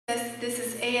This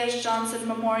is A.S. Johnson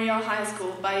Memorial High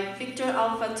School by Victor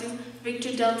Alpha 2,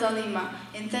 Victor Delta Lima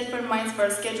in Thetford Mines for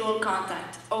a scheduled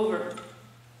contact. Over.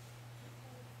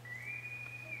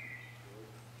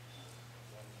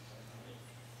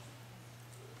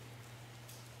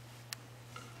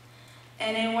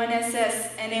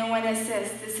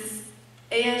 NA1SS, this is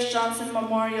A.S. Johnson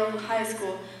Memorial High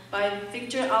School by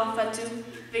Victor Alpha 2,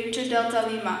 Victor Delta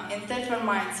Lima in Thetford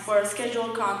Mines for a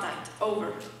scheduled contact.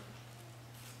 Over.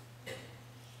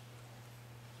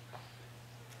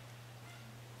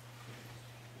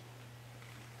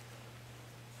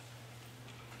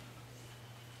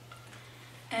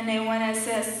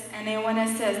 NA1SS,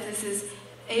 this is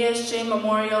ASJ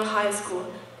Memorial High School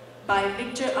by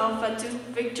Victor Alpha 2,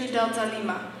 Victor Delta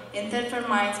Lima in Thetford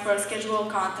Mines for a scheduled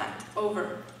contact.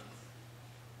 Over.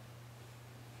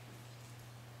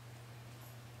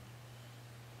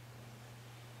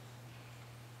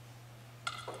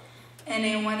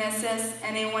 NA1SS,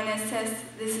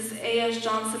 this is A.S.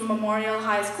 Johnson Memorial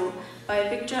High School by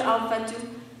Victor Alpha 2,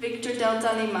 Victor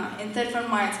Delta Lima in Thetford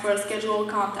Mines for a scheduled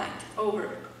contact. Over.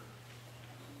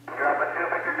 Victor Alpha 2,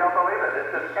 Victor Delta Lima,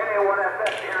 this is NA1SS,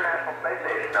 the International Space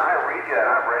Station. I read you and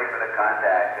I'm ready for the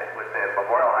contact with the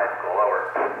Memorial High School. Over.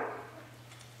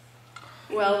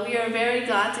 Well, we are very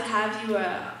glad to have you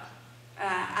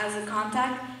as a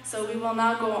contact, so we will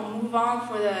now move on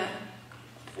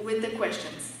with the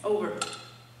questions. Over.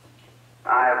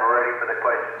 I am ready for the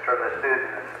questions from the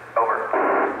students. Over.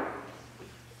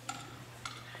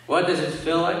 What does it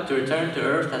feel like to return to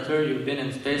Earth after you've been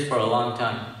in space for a long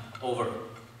time? Over.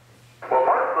 Well,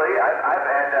 mostly I've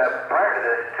had, prior to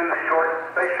this, 2 short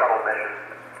space shuttle missions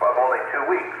of only 2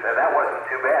 weeks, and that wasn't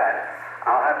too bad.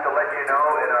 I'll have to let you know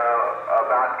in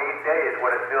about 8 days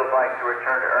what it feels like to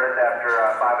return to Earth after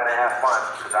 5.5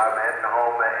 months, because I'm heading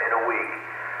home in a week.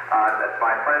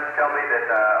 My friends tell me that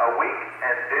a week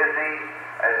and dizzy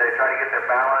as they try to get their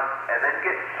balance, and then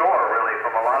get sore really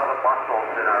from a lot of the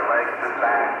muscles in our legs and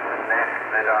backs and necks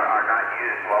that are not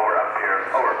used while we're up here.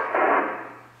 Over.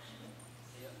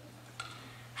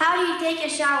 How do you take a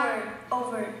shower?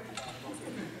 Over.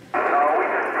 Oh, we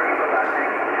just dream about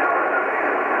taking showers up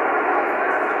here.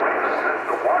 Since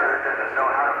the water doesn't know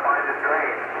how to find a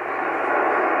drain.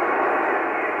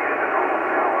 You use a normal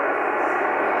shower.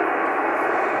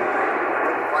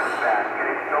 Sponge bath,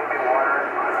 getting soapy water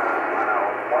on a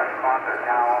washcloth or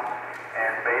towel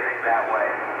and bathing that way.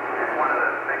 It's one of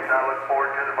the things I look forward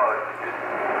to the most. Just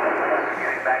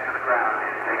getting back to the ground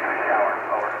and taking a shower.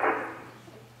 Over.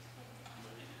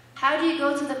 How do you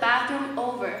go to the bathroom?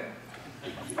 Over.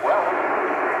 Well,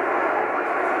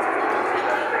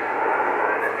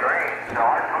 the drain, so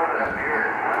our toilet up here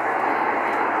is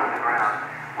on the ground.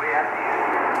 We have to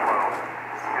use flow to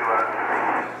make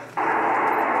it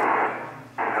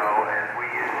go, and we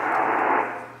use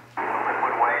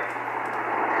liquid waste,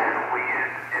 and we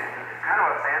use, it's kind of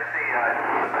a fancy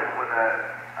with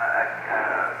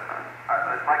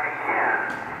it's like a can,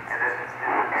 and this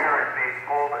air is being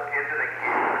pulled into the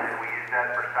can, and we use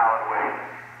that for solid waste.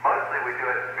 Mostly we do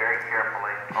it very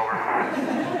carefully. Over.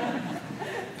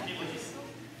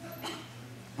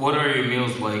 What are your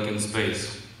meals like in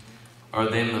space? Are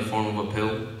they in the form of a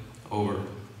pill? Over. Oh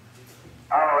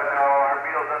no, our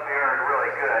meals up here are really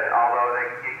good, although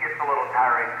it gets a little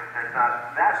tiring because there's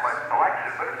not that much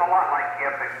selection, but it's a lot like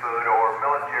camping food or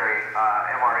military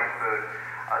MRE food.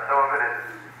 Some of it is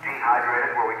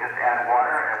dehydrated, where we just add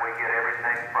water and we get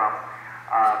everything from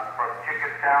chicken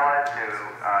salad to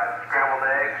scrambled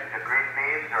eggs to green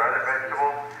beans or other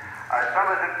vegetables. Some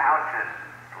is in pouches,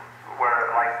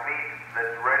 where like meat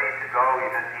that's ready to go,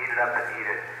 you just heat it up and eat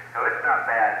it. So it's not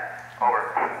bad. Over.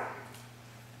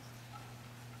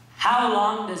 How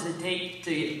long does it take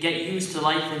to get used to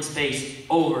life in space?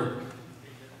 Over.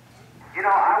 You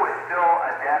know, I was still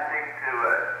adapting to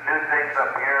new things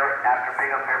up here after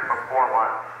being up here for 4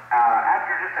 months.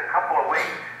 After just a couple of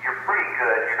weeks, you're pretty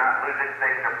good. You're not losing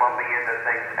things or bumping into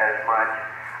things as much.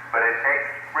 But it takes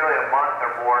really a month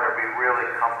or more to be really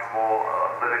comfortable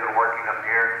living and working up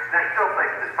here. There's still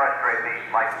things that frustrate me,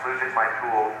 like losing my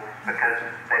tools because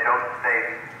they don't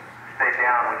stay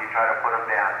down when you try to put them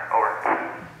down. Over.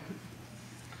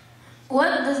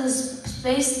 What does a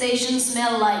space station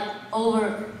smell like?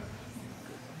 Over.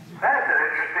 That's an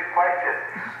interesting question.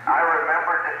 I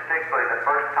remember distinctly the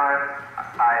first time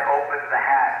I opened the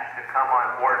hatch to come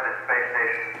on board the space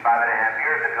station 5.5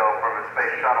 years ago from a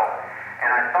space shuttle, and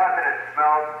I thought that it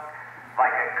smelled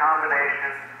like a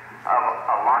combination of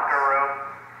a locker room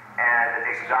and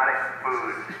exotic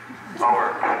food.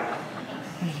 Over.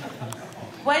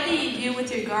 What do you do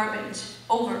with your garbage?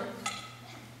 Over.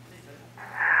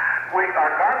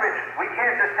 Our garbage garbage, we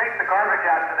can't just take the garbage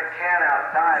out to the can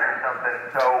outside or something.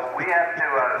 So we have to,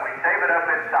 we save it up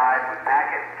inside, we pack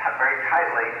it very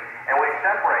tightly, and we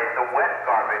separate the wet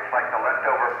garbage, like the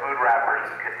leftover food wrappers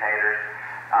and containers,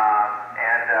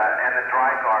 and the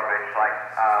dry garbage, like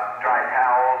dry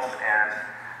towels and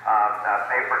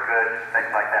paper goods,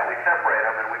 things like that. We separate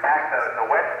them, and we pack the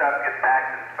wet stuff gets packed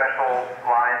in special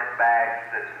lined bags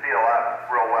that seal up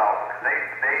real well, because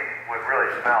they would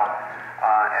really smell.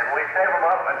 And we save them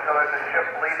up until there's a ship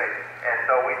leaving. And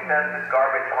so we send the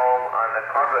garbage home on the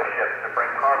cargo ships to bring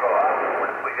cargo up.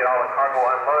 Once we get all the cargo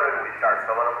unloaded, we start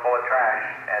filling them full of trash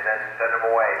and then send them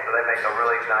away. So they make a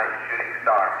really nice shooting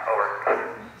star. Over.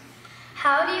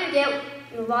 How do you get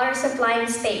your water supply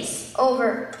in space?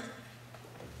 Over.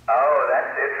 Oh,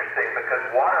 that's interesting,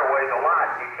 because water weighs a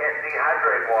lot. You can't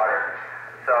dehydrate water.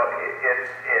 So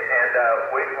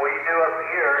what we do up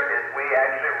here is we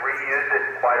actually reuse it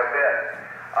quite a bit.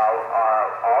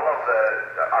 All of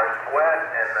our sweat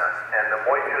and the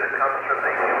moisture that comes from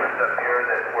the humans up here,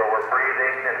 where we're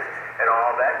breathing and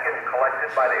all that, gets collected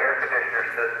by the air conditioner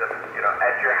system. You know,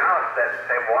 at your house, that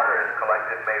same water is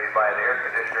collected maybe by an air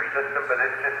conditioner system, but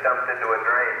it's just dumped into a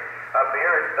drain. Up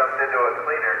here, it's dumped into a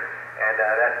cleaner, and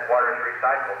that water is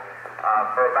recycled.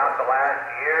 For about the last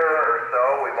year or so,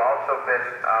 we've also been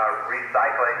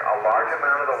recycling a large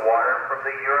amount of the water from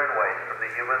the urine waste, from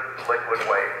the human liquid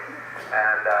waste.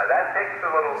 And that takes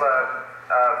a little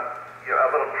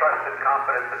trust and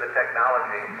confidence in the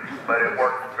technology, but it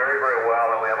works very, very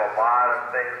well, and we have a lot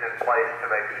of things in place to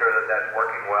make sure that that's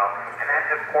working well. And that's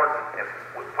important. If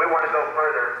we want to go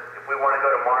further, if we want to go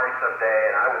to Mars someday,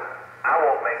 and I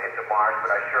won't make it to Mars, but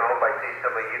I sure hope I see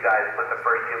some of you guys put the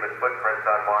first human footprints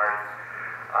on Mars.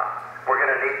 We're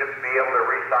going to need to be able to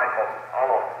recycle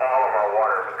almost all of our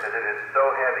water, because it is so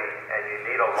heavy and you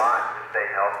need a lot to stay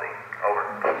healthy. Over.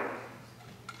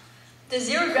 Does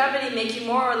zero gravity make you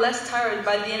more or less tired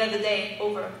by the end of the day?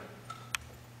 Over.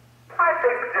 I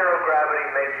think zero gravity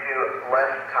makes you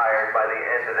less tired by the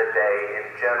end of the day in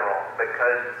general,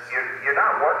 because you're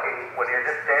not working, when you're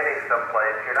just standing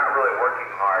someplace, you're not really working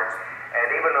hard. And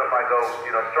even if I go,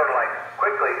 sort of like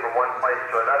quickly from one place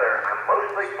to another, I'm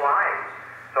mostly flying.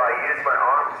 So I use my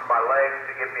arms, my legs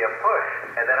to give me a push,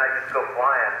 and then I just go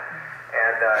flying.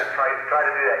 And try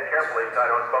to do that carefully so I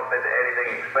don't bump into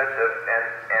anything expensive,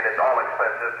 and it's all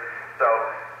expensive. So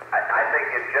I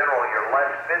think in general you're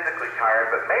less physically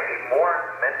tired, but maybe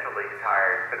more mentally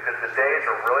tired, because the days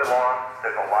are really long.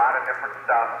 There's a lot of different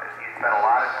stuff. You spend a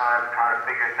lot of time trying to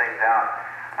figure things out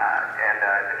and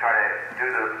to try to do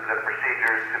the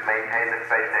procedures to maintain the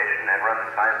space station and run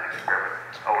the science experiments.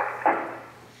 Over.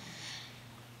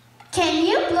 Can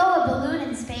you blow a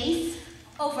balloon in space?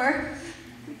 Over.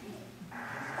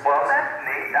 Well, that's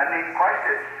neat. A neat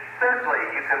question. Certainly,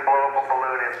 you can blow up a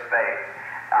balloon in space.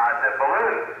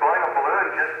 Blowing a balloon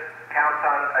just counts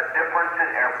on a difference in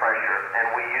air pressure,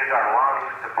 and we use our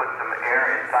lungs to put some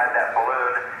air inside that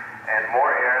balloon, and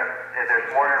more air.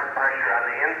 There's more air pressure on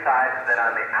the inside than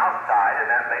on the outside, and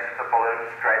that makes the balloon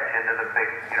stretch into the big,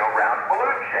 round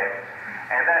balloon shape.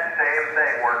 And that same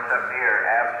thing works up here.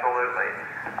 Absolutely.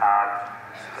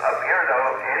 Up here,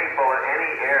 though, any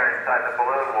air inside the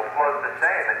balloon will float the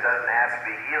same. It doesn't have to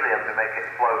be helium to make it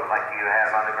float like you have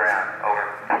on the ground. Over.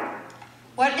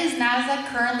 What is NASA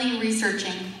currently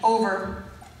researching? Over.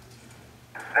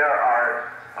 There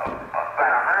are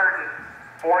about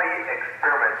 140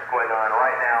 experiments going on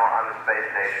right now on the space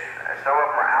station. Some of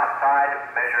them are outside,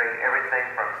 measuring everything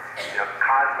from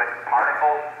cosmic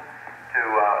particles to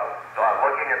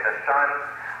looking at the sun.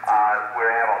 We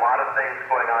have a lot of things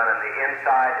going on the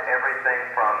inside, everything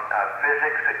from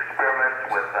physics experiments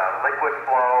with liquid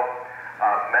flow,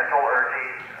 metallurgy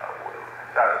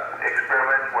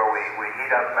experiments where we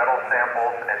heat up metal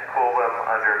samples and cool them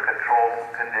under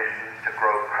controlled conditions to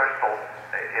grow crystals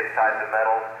inside the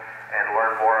metals and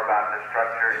learn more about the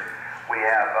structures. We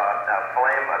have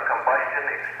a combustion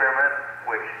experiment,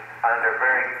 which under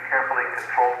very carefully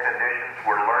controlled conditions,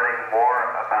 we're learning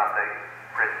more about the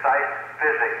precise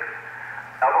physics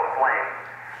of a flame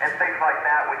and things like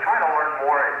that. We try to learn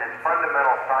more in this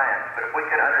fundamental science, but if we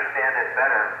can understand it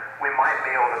better, we might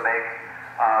be able to make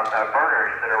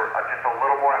burners that are just a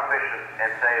little more efficient and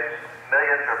save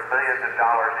millions or billions of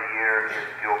dollars a year in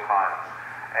fuel costs.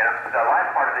 And the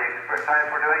last part of the science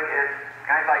we're doing is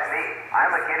guys like me. I'm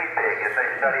a guinea pig as they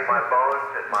study my bones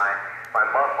and my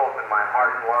muscles and my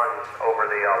heart and lungs over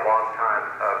the long time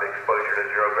of exposure to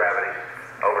zero gravity.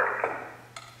 Over.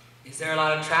 Is there a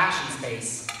lot of trash in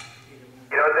space?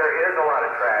 There is a lot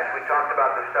of trash. We talked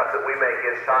about the the stuff that we make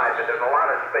inside, but there's a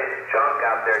lot of space junk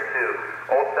out there too.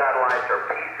 Old satellites or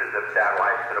pieces of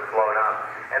satellites that have blown up.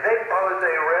 And they pose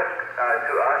a risk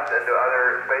to us and to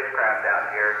other spacecraft out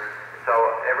here. So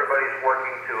everybody's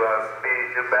working to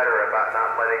do better about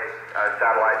not letting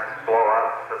satellites blow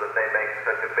up so that they make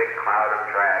such a big cloud of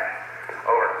trash.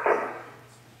 Over.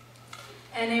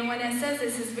 And A1SS,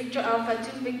 this is Victor Alpha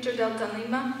 2, Victor Delta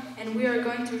Lima, and we are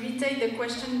going to retake the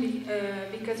question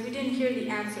because we didn't hear the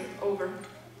answer. Over.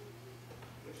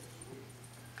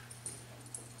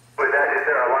 With that, is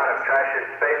there a lot of trash in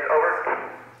space? Over.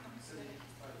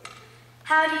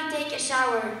 How do you take a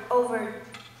shower? Over.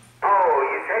 Oh,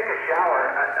 you take a shower.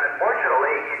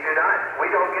 Unfortunately, you do not. We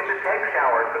don't get to take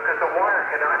showers because the water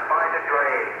cannot find a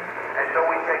drain. And so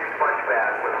we take sponge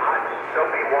baths with hot,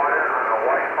 soapy water on a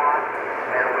washcloth,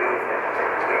 and we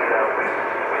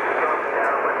scrub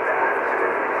down with that.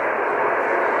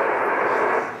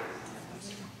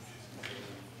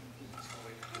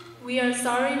 We are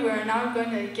sorry, we are now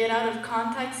going to get out of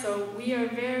contact, so we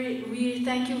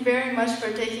thank you very much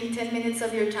for taking 10 minutes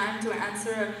of your time to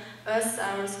answer us,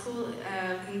 our school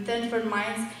in Thetford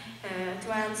Mines,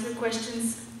 to answer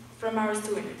questions from our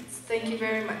students. Thank you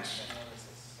very much.